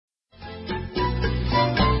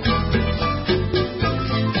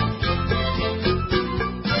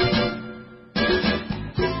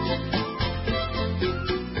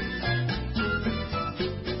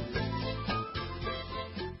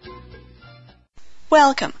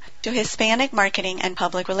Welcome to Hispanic Marketing and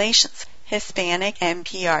Public Relations,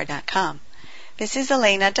 HispanicMPR.com. This is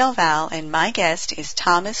Elena Del Val, and my guest is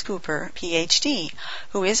Thomas Cooper, Ph.D.,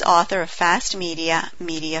 who is author of Fast Media,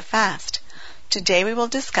 Media Fast. Today we will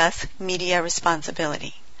discuss media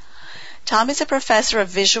responsibility. Tom is a professor of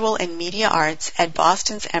visual and media arts at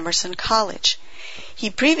Boston's Emerson College. He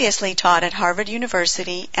previously taught at Harvard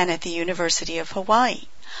University and at the University of Hawaii.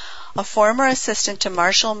 A former assistant to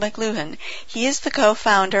Marshall McLuhan, he is the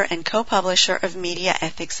co-founder and co-publisher of Media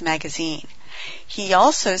Ethics magazine. He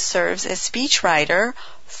also serves as speechwriter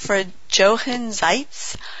for Jochen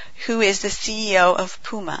Zeitz, who is the CEO of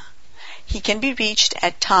Puma. He can be reached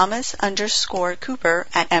at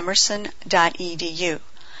Thomas_Cooper@emerson.edu.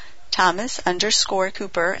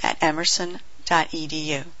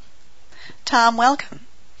 Thomas_Cooper@emerson.edu. Tom, welcome.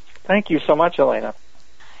 Thank you so much, Elena.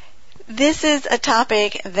 This is a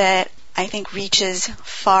topic that I think reaches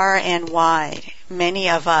far and wide. Many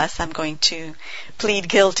of us, I'm going to plead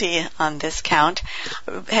guilty on this count,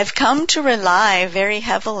 have come to rely very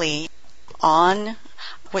heavily on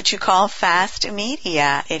what you call fast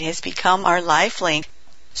media. It has become our lifelink,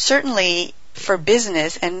 certainly for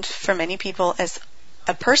business and for many people as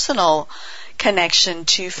a personal connection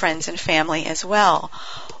to friends and family as well.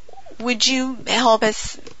 Would you help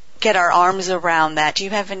us get our arms around that? Do you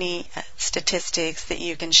have any statistics that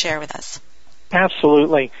you can share with us?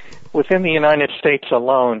 Absolutely. Within the United States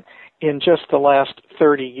alone, in just the last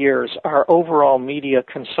 30 years, our overall media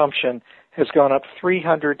consumption has gone up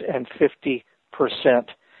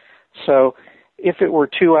 350%. So if it were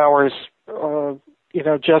 2 hours,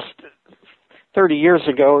 just 30 years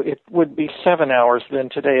ago, it would be 7 hours then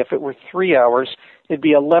today. If it were 3 hours, it'd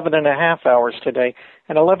be 11 and a half hours today.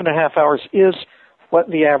 And 11 and a half hours is what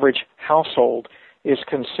the average household is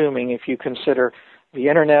consuming if you consider the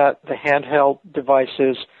internet, the handheld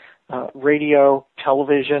devices, radio,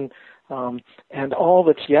 television, and all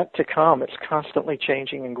that's yet to come. It's constantly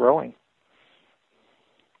changing and growing.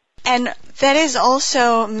 And that is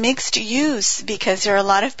also mixed use because there are a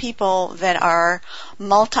lot of people that are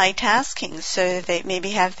multitasking. So they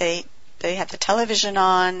maybe have they have the television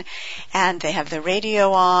on and they have the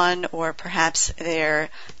radio on, or perhaps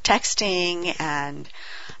they're texting and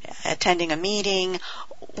attending a meeting.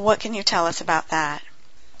 What can you tell us about that?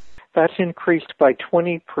 That's increased by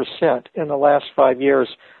 20% in the last 5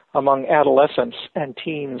 years among adolescents and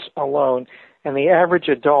teens alone. And the average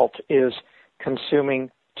adult is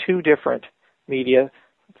consuming 2 different media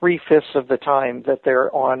 3/5 of the time that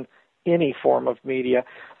they're on any form of media.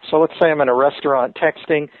 So let's say I'm in a restaurant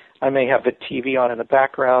texting. I may have the TV on in the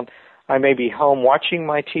background. I may be home watching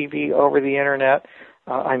my TV over the internet.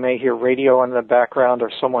 I may hear radio in the background,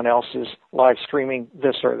 or someone else is live streaming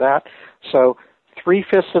this or that. So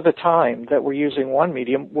 3/5 of the time that we're using one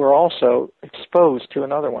medium, we're also exposed to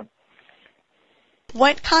another one.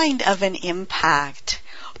 What kind of an impact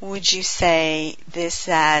would you say this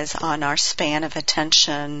has on our span of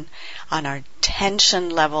attention, on our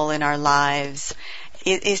tension level in our lives?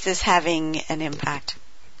 Is this having an impact?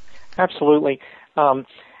 Absolutely.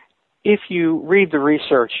 If you read the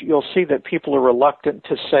research, you'll see that people are reluctant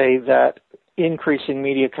to say that increasing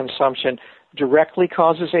media consumption directly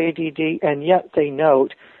causes ADD, and yet they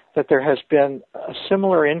note that there has been a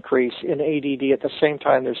similar increase in ADD at the same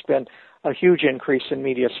time there's been a huge increase in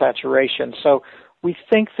media saturation. So we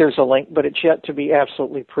think there's a link, but it's yet to be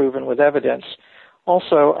absolutely proven with evidence.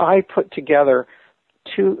 Also, I put together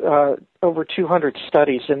over 200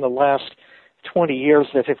 studies in the last 20 years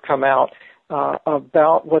that have come out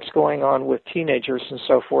about what's going on with teenagers and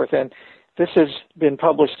so forth. And this has been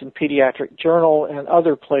published in Pediatric Journal and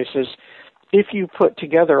other places. If you put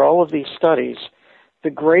together all of these studies,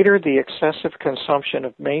 the greater the excessive consumption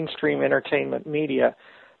of mainstream entertainment media,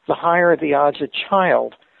 the higher the odds a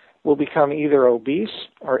child will become either obese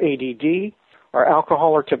or ADD or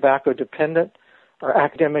alcohol or tobacco dependent or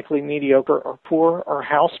academically mediocre or poor or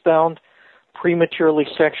housebound, prematurely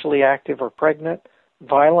sexually active or pregnant,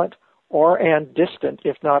 violent, and distant,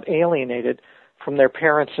 if not alienated, from their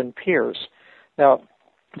parents and peers. Now,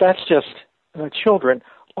 that's just children.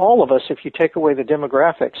 All of us, if you take away the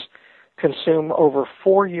demographics, consume over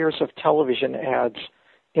 4 years of television ads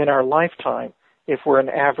in our lifetime if we're an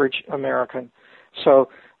average American. So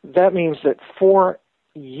that means that 4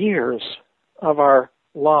 years of our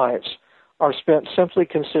lives are spent simply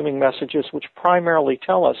consuming messages which primarily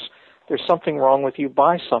tell us there's something wrong with you,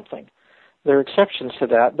 buy something. There are exceptions to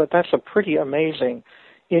that, but that's a pretty amazing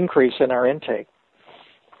increase in our intake.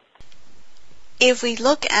 If we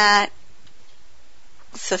look at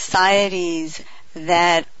societies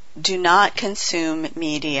that do not consume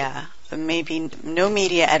media, maybe no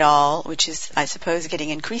media at all, which is, I suppose, getting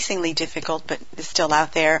increasingly difficult, but is still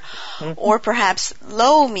out there, or perhaps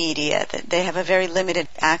low media, that they have a very limited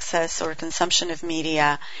access or consumption of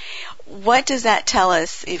media. What does that tell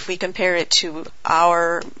us if we compare it to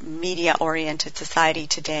our media-oriented society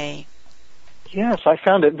today? Yes, I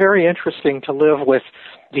found it very interesting to live with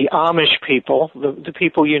the Amish people, the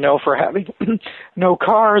people you know for having no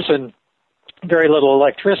cars and very little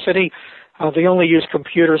electricity. They only use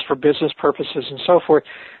computers for business purposes and so forth.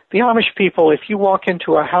 The Amish people, if you walk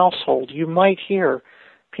into a household, you might hear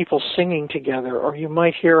people singing together, or you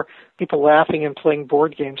might hear people laughing and playing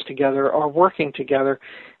board games together or working together.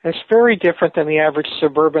 And it's very different than the average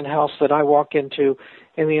suburban house that I walk into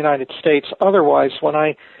in the United States. Otherwise, when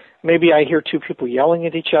maybe I hear two people yelling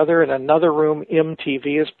at each other. In another room,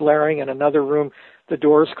 MTV is blaring. In another room, the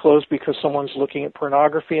door is closed because someone's looking at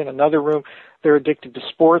pornography. In another room, they're addicted to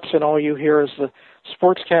sports, and all you hear is the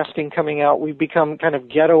sportscasting coming out. We've become kind of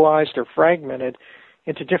ghettoized or fragmented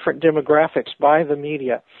into different demographics by the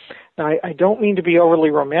media. Now, I don't mean to be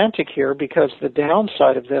overly romantic here, because the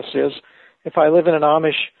downside of this is if I live in an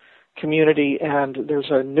Amish community and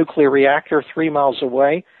there's a nuclear reactor 3 miles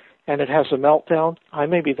away, and it has a meltdown, I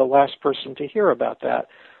may be the last person to hear about that.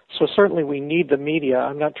 So certainly we need the media.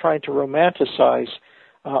 I'm not trying to romanticize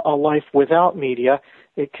a life without media.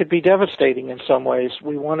 It could be devastating in some ways.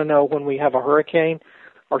 We want to know when we have a hurricane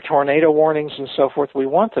or tornado warnings and so forth. We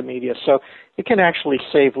want the media. So it can actually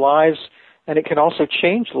save lives, and it can also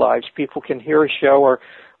change lives. People can hear a show or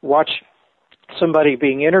watch somebody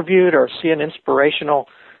being interviewed or see an inspirational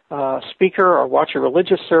speaker or watch a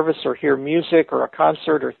religious service or hear music or a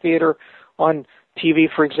concert or theater on TV,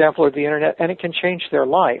 for example, or the internet, and it can change their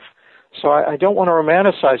life. So I don't want to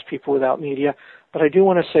romanticize people without media, but I do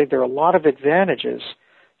want to say there are a lot of advantages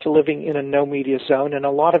to living in a no media zone and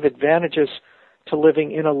a lot of advantages to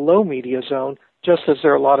living in a low media zone, just as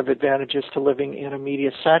there are a lot of advantages to living in a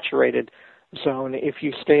media saturated zone if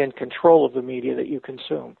you stay in control of the media that you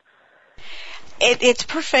consume. It's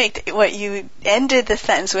perfect what you ended the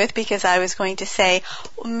sentence with, because I was going to say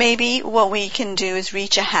maybe what we can do is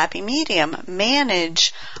reach a happy medium,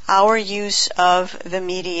 manage our use of the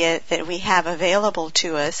media that we have available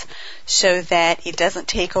to us so that it doesn't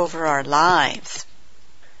take over our lives.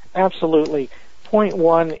 Absolutely. Point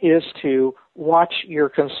one is to watch your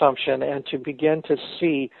consumption and to begin to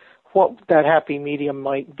see what that happy medium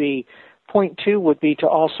might be. Point two would be to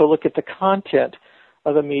also look at the content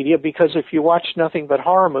of the media, because if you watch nothing but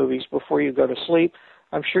horror movies before you go to sleep,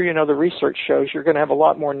 I'm sure you know the research shows you're going to have a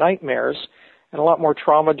lot more nightmares and a lot more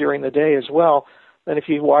trauma during the day as well than if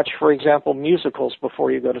you watch, for example, musicals before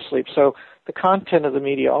you go to sleep. So the content of the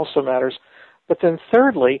media also matters. But then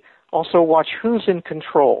thirdly, also watch who's in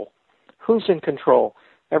control. Who's in control?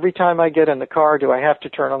 Every time I get in the car, do I have to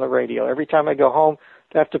turn on the radio? Every time I go home,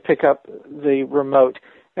 do I have to pick up the remote?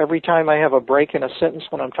 Every time I have a break in a sentence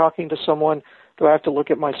when I'm talking to someone, do I have to look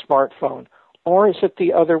at my smartphone? Or is it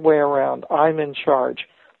the other way around? I'm in charge.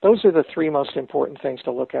 Those are the three most important things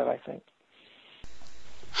to look at, I think.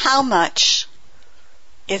 How much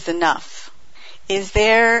is enough? Is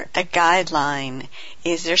there a guideline?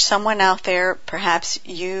 Is there someone out there, perhaps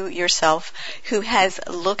you yourself, who has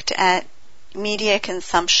looked at media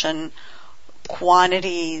consumption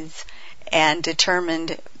quantities and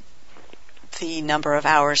determined the number of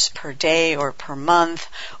hours per day or per month?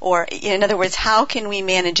 Or, in other words, how can we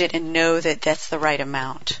manage it and know that that's the right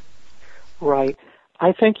amount? Right.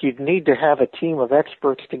 I think you'd need to have a team of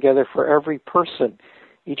experts together for every person.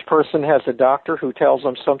 Each person has a doctor who tells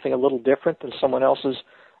them something a little different than someone else's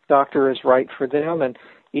doctor is right for them, and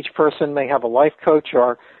each person may have a life coach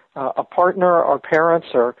or a partner or parents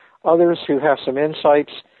or others who have some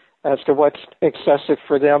insights as to what's excessive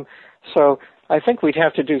for them. So I think we'd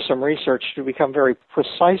have to do some research to become very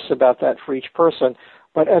precise about that for each person.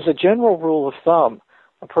 But as a general rule of thumb,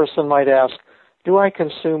 a person might ask, do I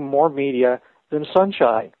consume more media than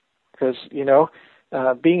sunshine? Because,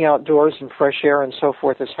 being outdoors in fresh air and so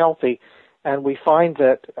forth is healthy. And we find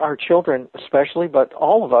that our children especially, but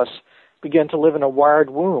all of us, begin to live in a wired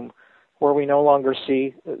womb where we no longer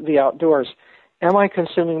see the outdoors. Am I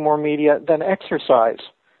consuming more media than exercise?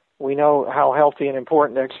 We know how healthy and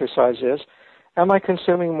important exercise is. Am I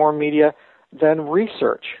consuming more media than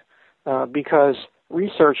research? Because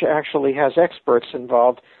research actually has experts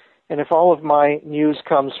involved. And if all of my news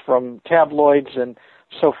comes from tabloids and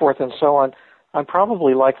so forth and so on, I'm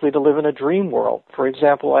probably likely to live in a dream world. For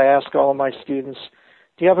example, I ask all of my students,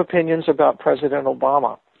 do you have opinions about President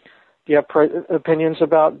Obama? Do you have opinions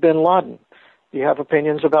about bin Laden? Do you have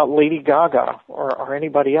opinions about Lady Gaga or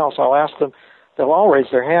anybody else? I'll ask them. They'll all raise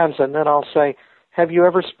their hands, and then I'll say, Have you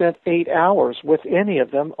ever spent 8 hours with any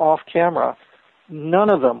of them off camera? None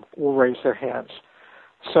of them will raise their hands.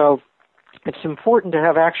 So it's important to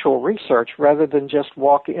have actual research rather than just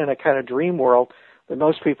walk in a kind of dream world that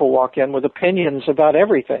most people walk in with opinions about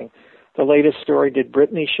everything. The latest story, did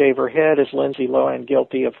Britney shave her head? Is Lindsay Lohan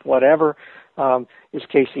guilty of whatever? Is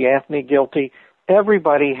Casey Anthony guilty?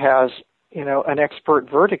 Everybody has, an expert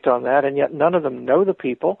verdict on that, and yet none of them know the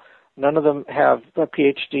people. None of them have a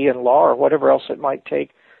PhD in law or whatever else it might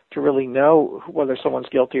take to really know whether someone's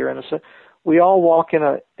guilty or innocent. We all walk in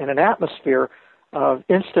an atmosphere of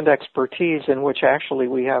instant expertise in which actually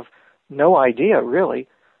we have no idea really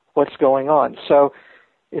what's going on. So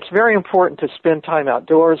it's very important to spend time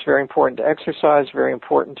outdoors, very important to exercise, very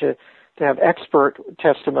important to have expert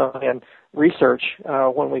testimony and research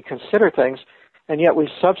when we consider things, and yet we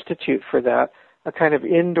substitute for that a kind of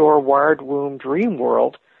indoor wired womb dream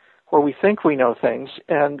world where we think we know things,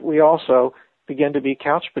 and we also begin to be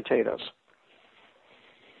couch potatoes.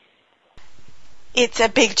 It's a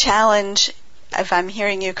big challenge, if I'm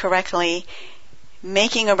hearing you correctly,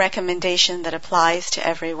 making a recommendation that applies to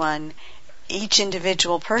everyone. Each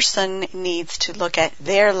individual person needs to look at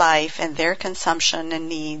their life and their consumption and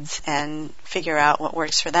needs and figure out what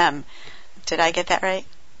works for them. Did I get that right?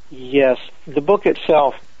 Yes. The book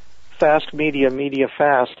itself, Fast Media, Media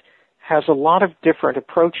Fast, has a lot of different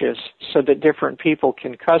approaches so that different people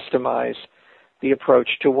can customize the approach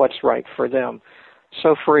to what's right for them.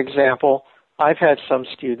 So, for example, I've had some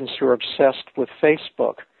students who are obsessed with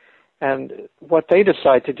Facebook, and what they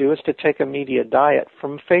decide to do is to take a media diet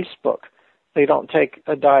from Facebook. They don't take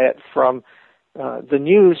a diet from the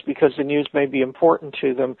news because the news may be important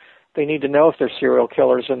to them. They need to know if there's serial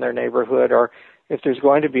killers in their neighborhood or if there's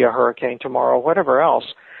going to be a hurricane tomorrow, whatever else.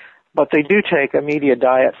 But they do take a media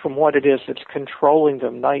diet from what it is that's controlling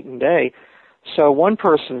them night and day. So one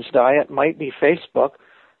person's diet might be Facebook.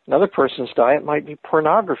 Another person's diet might be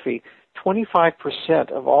pornography.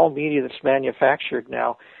 25% of all media that's manufactured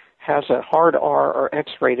now has a hard R or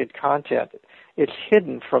X-rated content. It's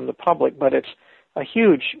hidden from the public, but it's a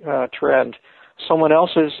huge trend. Someone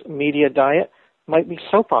else's media diet might be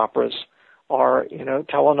soap operas or,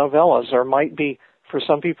 telenovelas, or might be, for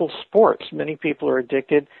some people, sports. Many people are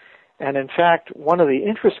addicted. And in fact, one of the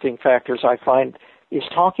interesting factors I find is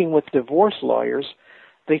talking with divorce lawyers.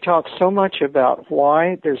 They talk so much about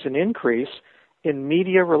why there's an increase in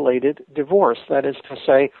media-related divorce. That is to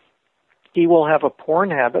say, he will have a porn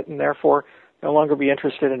habit and therefore no longer be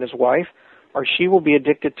interested in his wife, or she will be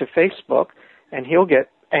addicted to Facebook and he'll get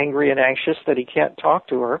angry and anxious that he can't talk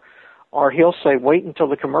to her, or he'll say, wait until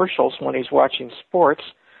the commercials when he's watching sports,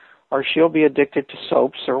 or she'll be addicted to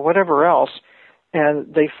soaps or whatever else.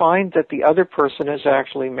 And they find that the other person is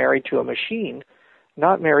actually married to a machine,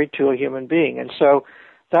 not married to a human being. And so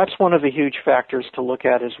that's one of the huge factors to look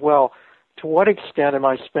at as well. To what extent am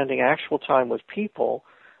I spending actual time with people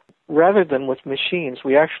rather than with machines?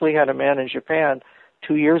 We actually had a man in Japan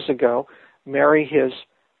 2 years ago marry his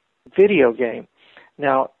video game.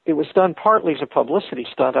 Now, it was done partly as a publicity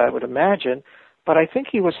stunt, I would imagine, but I think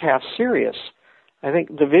he was half serious. I think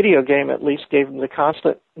the video game at least gave him the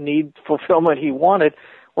constant need fulfillment he wanted,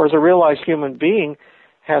 whereas a realized human being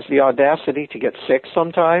has the audacity to get sick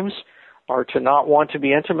sometimes, or to not want to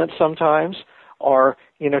be intimate sometimes, or,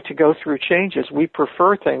 to go through changes. We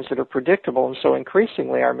prefer things that are predictable, and so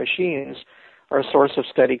increasingly our machines are a source of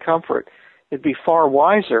steady comfort. It'd be far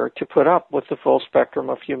wiser to put up with the full spectrum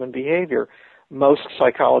of human behavior. Most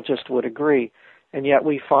psychologists would agree. And yet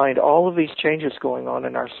we find all of these changes going on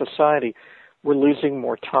in our society. We're losing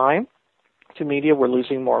more time to media. We're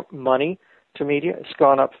losing more money to media. It's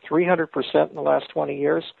gone up 300% in the last 20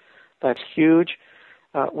 years. That's huge.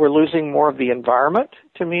 We're losing more of the environment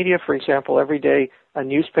to media. For example, every day a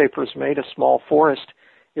newspaper is made, a small forest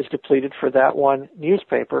is depleted for that one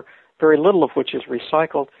newspaper, very little of which is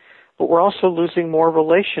recycled. But we're also losing more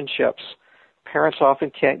relationships. Parents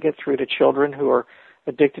often can't get through to children who are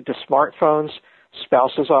addicted to smartphones.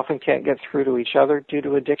 Spouses often can't get through to each other due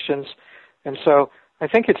to addictions. And so I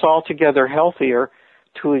think it's altogether healthier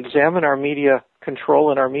to examine our media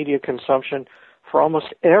control and our media consumption for almost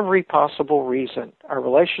every possible reason. Our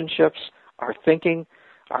relationships, our thinking,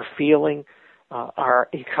 our feeling, our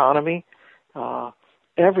economy,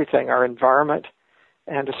 everything, our environment,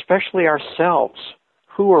 and especially ourselves.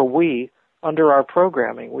 Who are we under our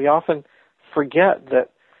programming? We often forget that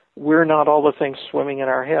we're not all the things swimming in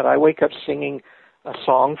our head. I wake up singing a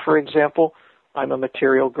song, for example, I'm a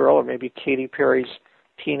Material Girl, or maybe Katy Perry's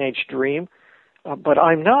Teenage Dream, but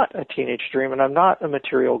I'm not a teenage dream and I'm not a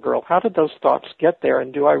material girl. How did those thoughts get there,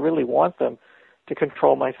 and do I really want them to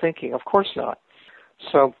control my thinking? Of course not.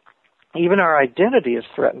 So Even our identity is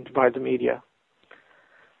threatened by the media.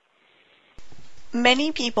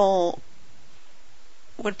 Many people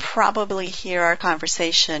would probably hear our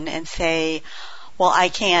conversation and say, well, I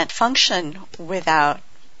can't function without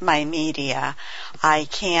my media. I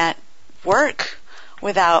can't work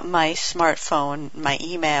without my smartphone, my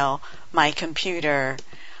email, my computer,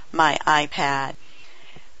 my iPad.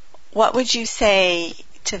 What would you say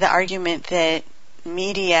to the argument that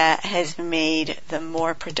media has made them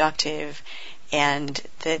more productive and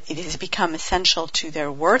that it has become essential to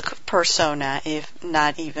their work persona, if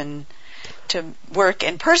not even to work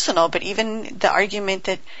and personal, but even the argument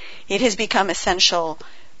that it has become essential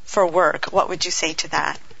for work? What would you say to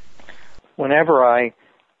that? Whenever I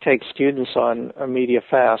take students on a media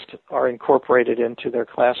fast or incorporate it into their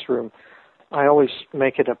classroom, I always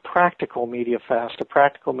make it a practical media fast. A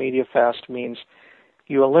practical media fast means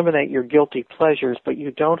you eliminate your guilty pleasures, but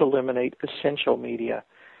you don't eliminate essential media.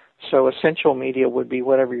 So essential media would be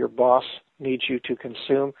whatever your boss needs you to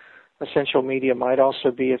consume. Essential media might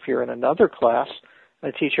also be if you're in another class,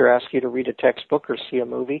 a teacher asks you to read a textbook or see a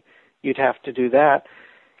movie, you'd have to do that.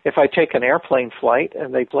 If I take an airplane flight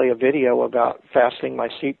and they play a video about fastening my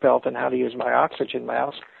seatbelt and how to use my oxygen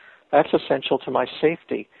mask, that's essential to my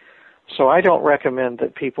safety. So I don't recommend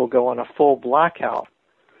that people go on a full blackout.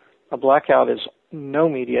 A blackout is no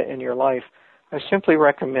media in your life. I simply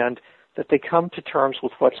recommend that they come to terms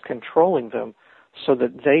with what's controlling them so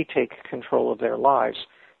that they take control of their lives.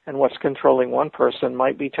 And what's controlling one person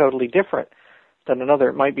might be totally different than another.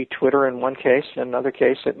 It might be Twitter in one case. In another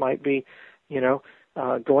case, it might be,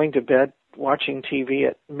 going to bed, watching TV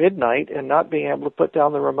at midnight and not being able to put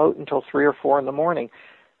down the remote until 3 or 4 in the morning.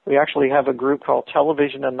 We actually have a group called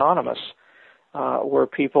Television Anonymous, where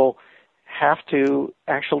people have to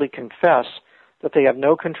actually confess that they have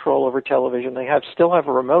no control over television. They still have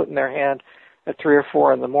a remote in their hand at 3 or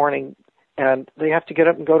 4 in the morning, and they have to get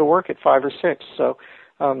up and go to work at 5 or 6. So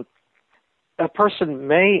a person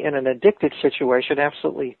may, in an addicted situation,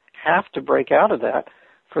 absolutely have to break out of that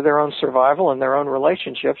for their own survival and their own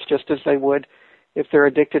relationships, just as they would if they're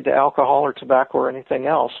addicted to alcohol or tobacco or anything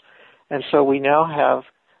else. And so we now have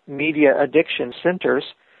media addiction centers,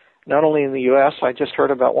 not only in the U.S., I just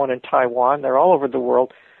heard about one in Taiwan. They're all over the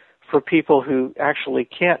world for people who actually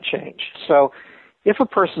can't change. So if a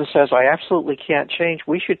person says, I absolutely can't change,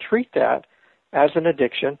 we should treat that as an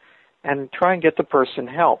addiction and try and get the person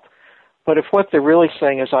help. But if what they're really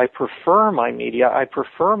saying is, I prefer my media, I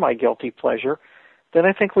prefer my guilty pleasure, then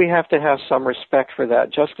I think we have to have some respect for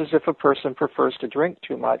that, just as if a person prefers to drink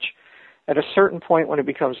too much. At a certain point when it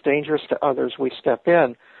becomes dangerous to others, we step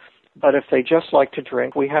in. But if they just like to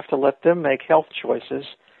drink, we have to let them make health choices.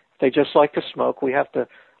 If they just like to smoke, we have to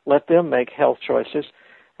let them make health choices.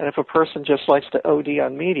 And if a person just likes to OD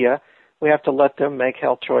on media, we have to let them make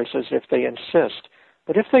health choices if they insist.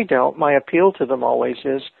 But if they don't, my appeal to them always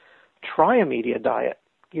is, try a media diet.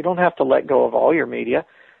 You don't have to let go of all your media,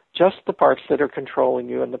 just the parts that are controlling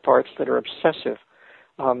you and the parts that are obsessive.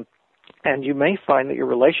 And you may find that your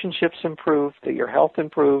relationships improve, that your health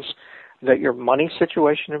improves, that your money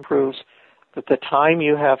situation improves, that the time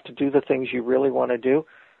you have to do the things you really want to do,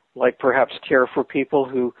 like perhaps care for people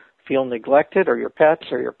who feel neglected, or your pets,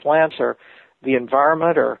 or your plants, or the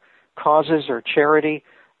environment, or causes, or charity,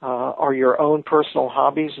 or your own personal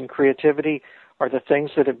hobbies and creativity, or the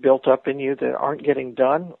things that have built up in you that aren't getting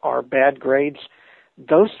done, or bad grades,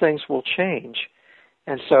 those things will change.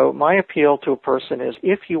 And so my appeal to a person is,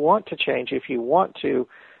 if you want to change, if you want to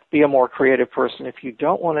be a more creative person, if you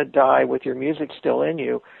don't want to die with your music still in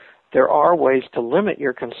you, there are ways to limit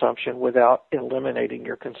your consumption without eliminating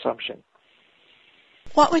your consumption.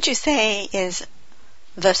 What would you say is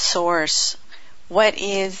the source? What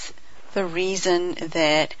is the reason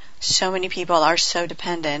that so many people are so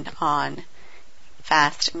dependent on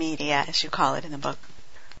fast media, as you call it in the book?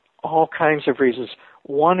 All kinds of reasons.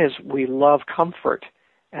 One is we love comfort,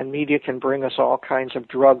 and media can bring us all kinds of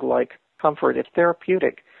drug-like comfort. It's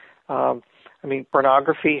therapeutic.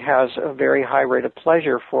 Pornography has a very high rate of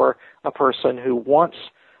pleasure for a person who wants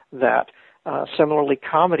that. Similarly,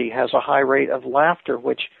 comedy has a high rate of laughter,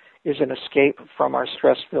 which is an escape from our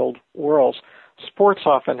stress-filled worlds. Sports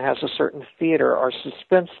often has a certain theater or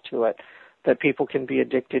suspense to it that people can be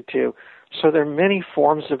addicted to. So there are many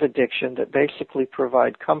forms of addiction that basically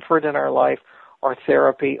provide comfort in our life, or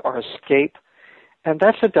therapy, or escape. And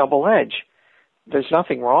that's a double edge. There's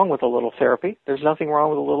nothing wrong with a little therapy. There's nothing wrong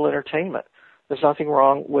with a little entertainment. There's nothing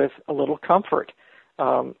wrong with a little comfort.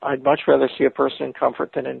 I'd much rather see a person in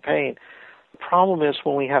comfort than in pain. The problem is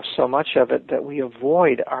when we have so much of it that we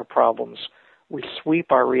avoid our problems. We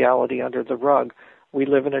sweep our reality under the rug. We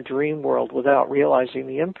live in a dream world without realizing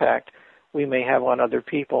the impact we may have on other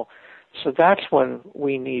people. So that's when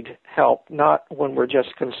we need help, not when we're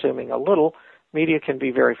just consuming a little. Media can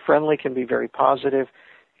be very friendly, can be very positive,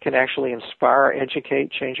 can actually inspire,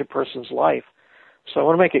 educate, change a person's life. So I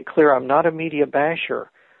want to make it clear I'm not a media basher,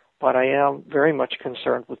 but I am very much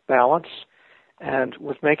concerned with balance and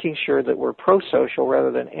with making sure that we're pro-social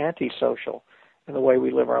rather than anti-social in the way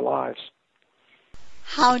we live our lives.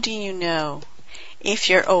 How do you know if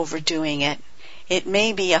you're overdoing it? It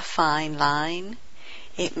may be a fine line.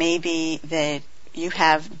 It may be that you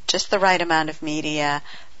have just the right amount of media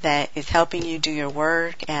that is helping you do your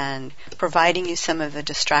work and providing you some of the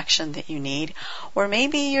distraction that you need. Or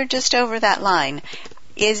maybe you're just over that line.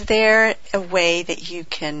 Is there a way that you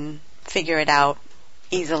can figure it out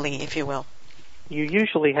easily, if you will? You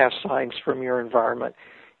usually have signs from your environment.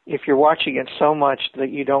 If you're watching it so much that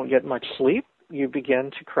you don't get much sleep, you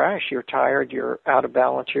begin to crash. You're tired, you're out of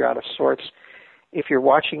balance, you're out of sorts. If you're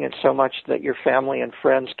watching it so much that your family and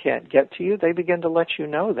friends can't get to you, they begin to let you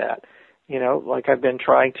know that. You know, like I've been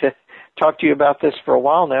trying to talk to you about this for a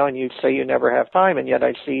while now, and you say you never have time, and yet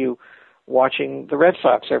I see you watching the Red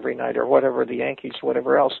Sox every night or whatever, the Yankees,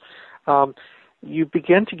 whatever else. You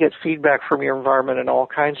begin to get feedback from your environment in all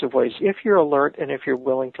kinds of ways if you're alert and if you're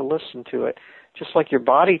willing to listen to it. Just like your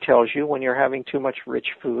body tells you when you're having too much rich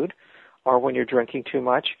food or when you're drinking too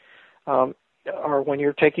much or when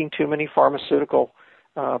you're taking too many pharmaceutical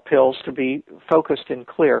pills to be focused and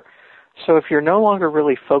clear. So if you're no longer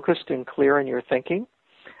really focused and clear in your thinking,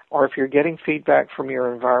 or if you're getting feedback from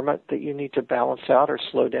your environment that you need to balance out or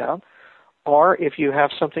slow down, or if you have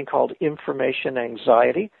something called information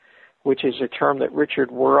anxiety, which is a term that Richard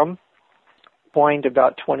Wurm coined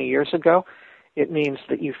about 20 years ago, it means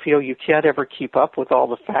that you feel you can't ever keep up with all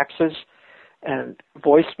the faxes and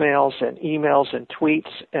voicemails and emails and tweets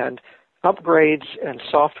and upgrades and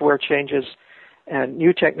software changes and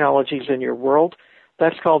new technologies in your world.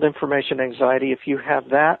 That's called information anxiety. If you have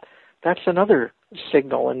that, that's another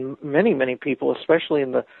signal. And many, many people, especially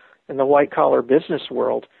in the white-collar business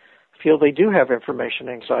world, feel they do have information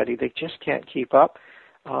anxiety. They just can't keep up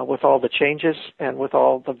with all the changes and with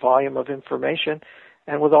all the volume of information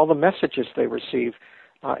and with all the messages they receive.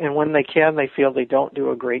 And when they can, they feel they don't do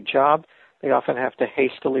a great job. They often have to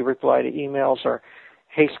hastily reply to emails or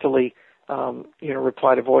hastily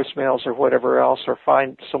reply to voicemails or whatever else, or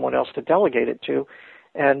find someone else to delegate it to.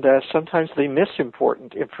 And sometimes they miss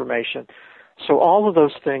important information. So all of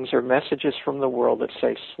those things are messages from the world that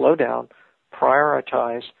say slow down,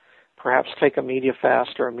 prioritize, perhaps take a media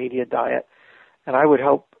fast or a media diet. And I would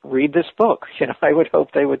hope, read this book. I would hope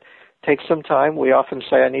they would take some time. We often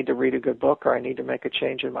say I need to read a good book or I need to make a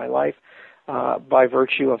change in my life by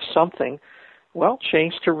virtue of something. Well,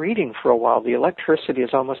 change to reading for a while. The electricity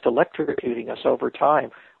is almost electrocuting us over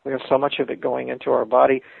time. We have so much of it going into our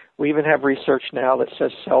body. We even have research now that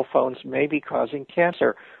says cell phones may be causing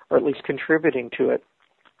cancer, or at least contributing to it,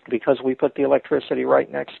 because we put the electricity right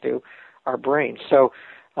next to our brain. So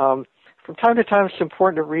from time to time, it's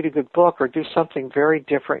important to read a good book or do something very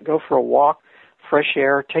different. Go for a walk, fresh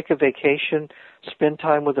air, take a vacation, spend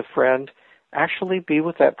time with a friend. Actually be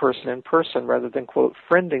with that person in person rather than, quote,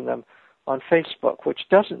 friending them on Facebook, which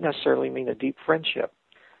doesn't necessarily mean a deep friendship.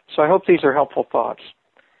 So I hope these are helpful thoughts.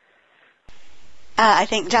 I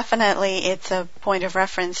think definitely it's a point of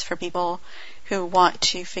reference for people who want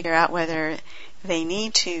to figure out whether they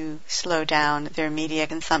need to slow down their media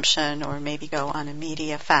consumption or maybe go on a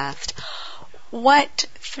media fast. What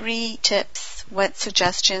 3 tips, what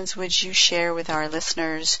suggestions would you share with our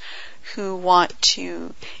listeners who want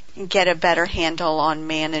to get a better handle on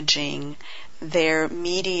managing their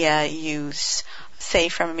media use, say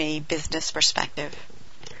from a business perspective?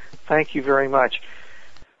 Thank you very much.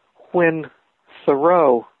 When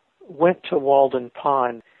Thoreau went to Walden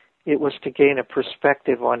Pond, it was to gain a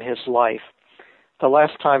perspective on his life. The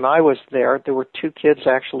last time I was there were 2 kids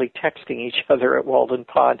actually texting each other at Walden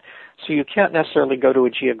Pond. So you can't necessarily go to a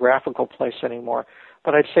geographical place anymore.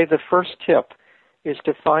 But I'd say the first tip is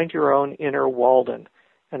to find your own inner Walden.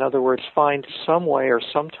 In other words, find some way or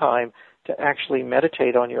some time to actually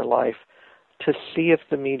meditate on your life, to see if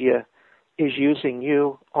the media is using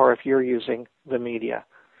you or if you're using the media.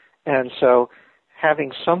 And so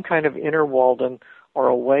having some kind of inner Walden or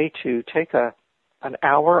a way to take an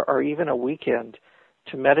hour or even a weekend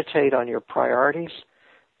to meditate on your priorities,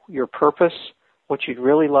 your purpose, what you'd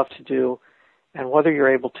really love to do, and whether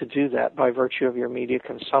you're able to do that by virtue of your media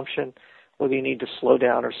consumption, whether you need to slow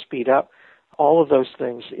down or speed up. All of those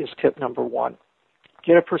things is tip number 1.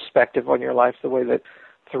 Get a perspective on your life the way that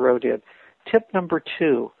Thoreau did. Tip number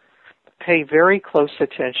 2, pay very close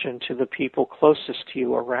attention to the people closest to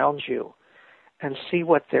you, around you, and see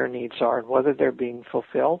what their needs are and whether they're being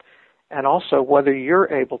fulfilled, and also whether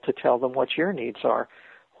you're able to tell them what your needs are,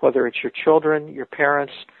 whether it's your children, your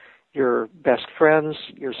parents, your best friends,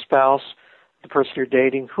 your spouse, the person you're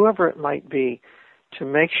dating, whoever it might be, to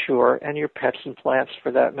make sure, and your pets and plants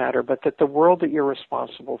for that matter, but that the world that you're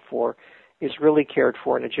responsible for is really cared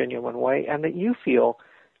for in a genuine way, and that you feel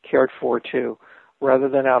cared for too, rather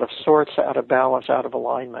than out of sorts, out of balance, out of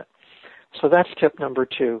alignment. So that's tip number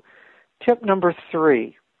 2. Tip number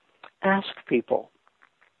 3, ask people.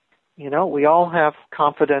 You know, we all have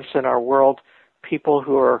confidence in our world, people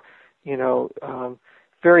who are,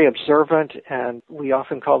 very observant, and we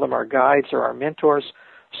often call them our guides or our mentors.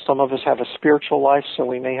 Some of us have a spiritual life, so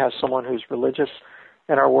we may have someone who's religious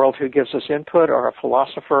in our world who gives us input, or a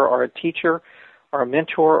philosopher, or a teacher, or a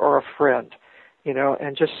mentor, or a friend,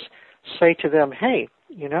 and just say to them, hey,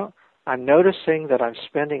 I'm noticing that I'm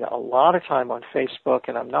spending a lot of time on Facebook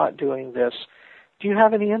and I'm not doing this. Do you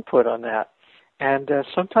have any input on that? And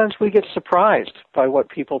sometimes we get surprised by what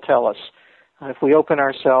people tell us. If we open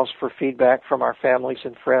ourselves for feedback from our families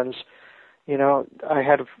and friends, I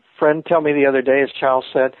had a friend tell me the other day, his child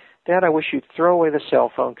said, Dad, I wish you'd throw away the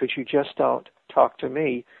cell phone because you just don't talk to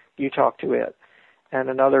me, you talk to it. And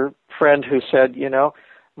another friend who said,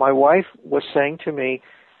 my wife was saying to me,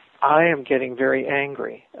 I am getting very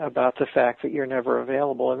angry about the fact that you're never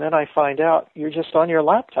available. And then I find out you're just on your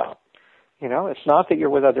laptop. It's not that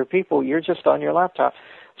you're with other people, you're just on your laptop.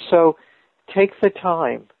 So take the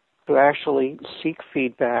time to actually seek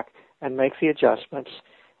feedback and make the adjustments.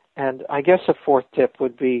 And I guess a 4th tip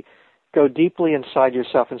would be go deeply inside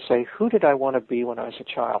yourself and say, who did I want to be when I was a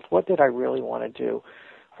child? What did I really want to do?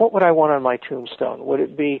 What would I want on my tombstone? Would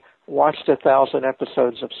it be watched 1,000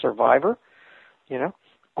 episodes of Survivor,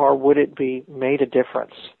 or would it be made a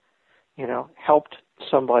difference, helped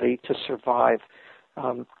somebody to survive,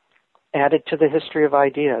 added to the history of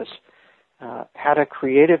ideas, had a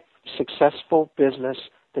creative, successful business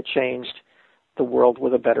that changed the world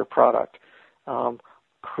with a better product,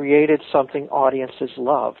 created something audiences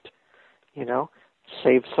loved,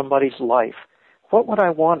 saved somebody's life. What would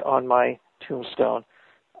I want on my tombstone?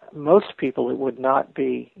 Most people, it would not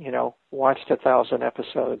be, watched 1,000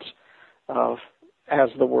 episodes of As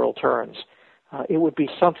the World Turns. It would be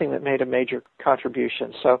something that made a major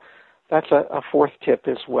contribution. So that's a 4th tip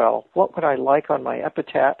as well. What would I like on my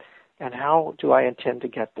epitaph, and how do I intend to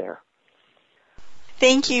get there?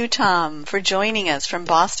 Thank you, Tom, for joining us from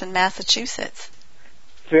Boston, Massachusetts.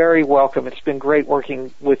 Very welcome. It's been great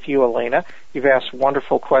working with you, Elena. You've asked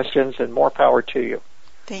wonderful questions, and more power to you.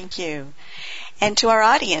 Thank you. And to our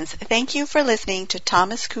audience, thank you for listening to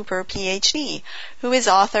Thomas Cooper, Ph.D., who is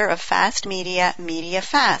author of Fast Media, Media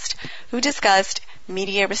Fast, who discussed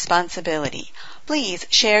media responsibility. Please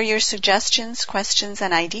share your suggestions, questions,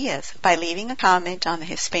 and ideas by leaving a comment on the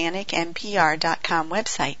HispanicMPR.com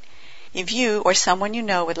website. If you or someone you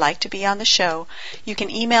know would like to be on the show, you can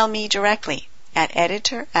email me directly at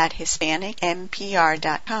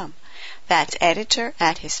editor@HispanicMPR.com. That's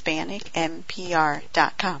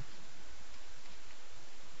editor@HispanicMPR.com.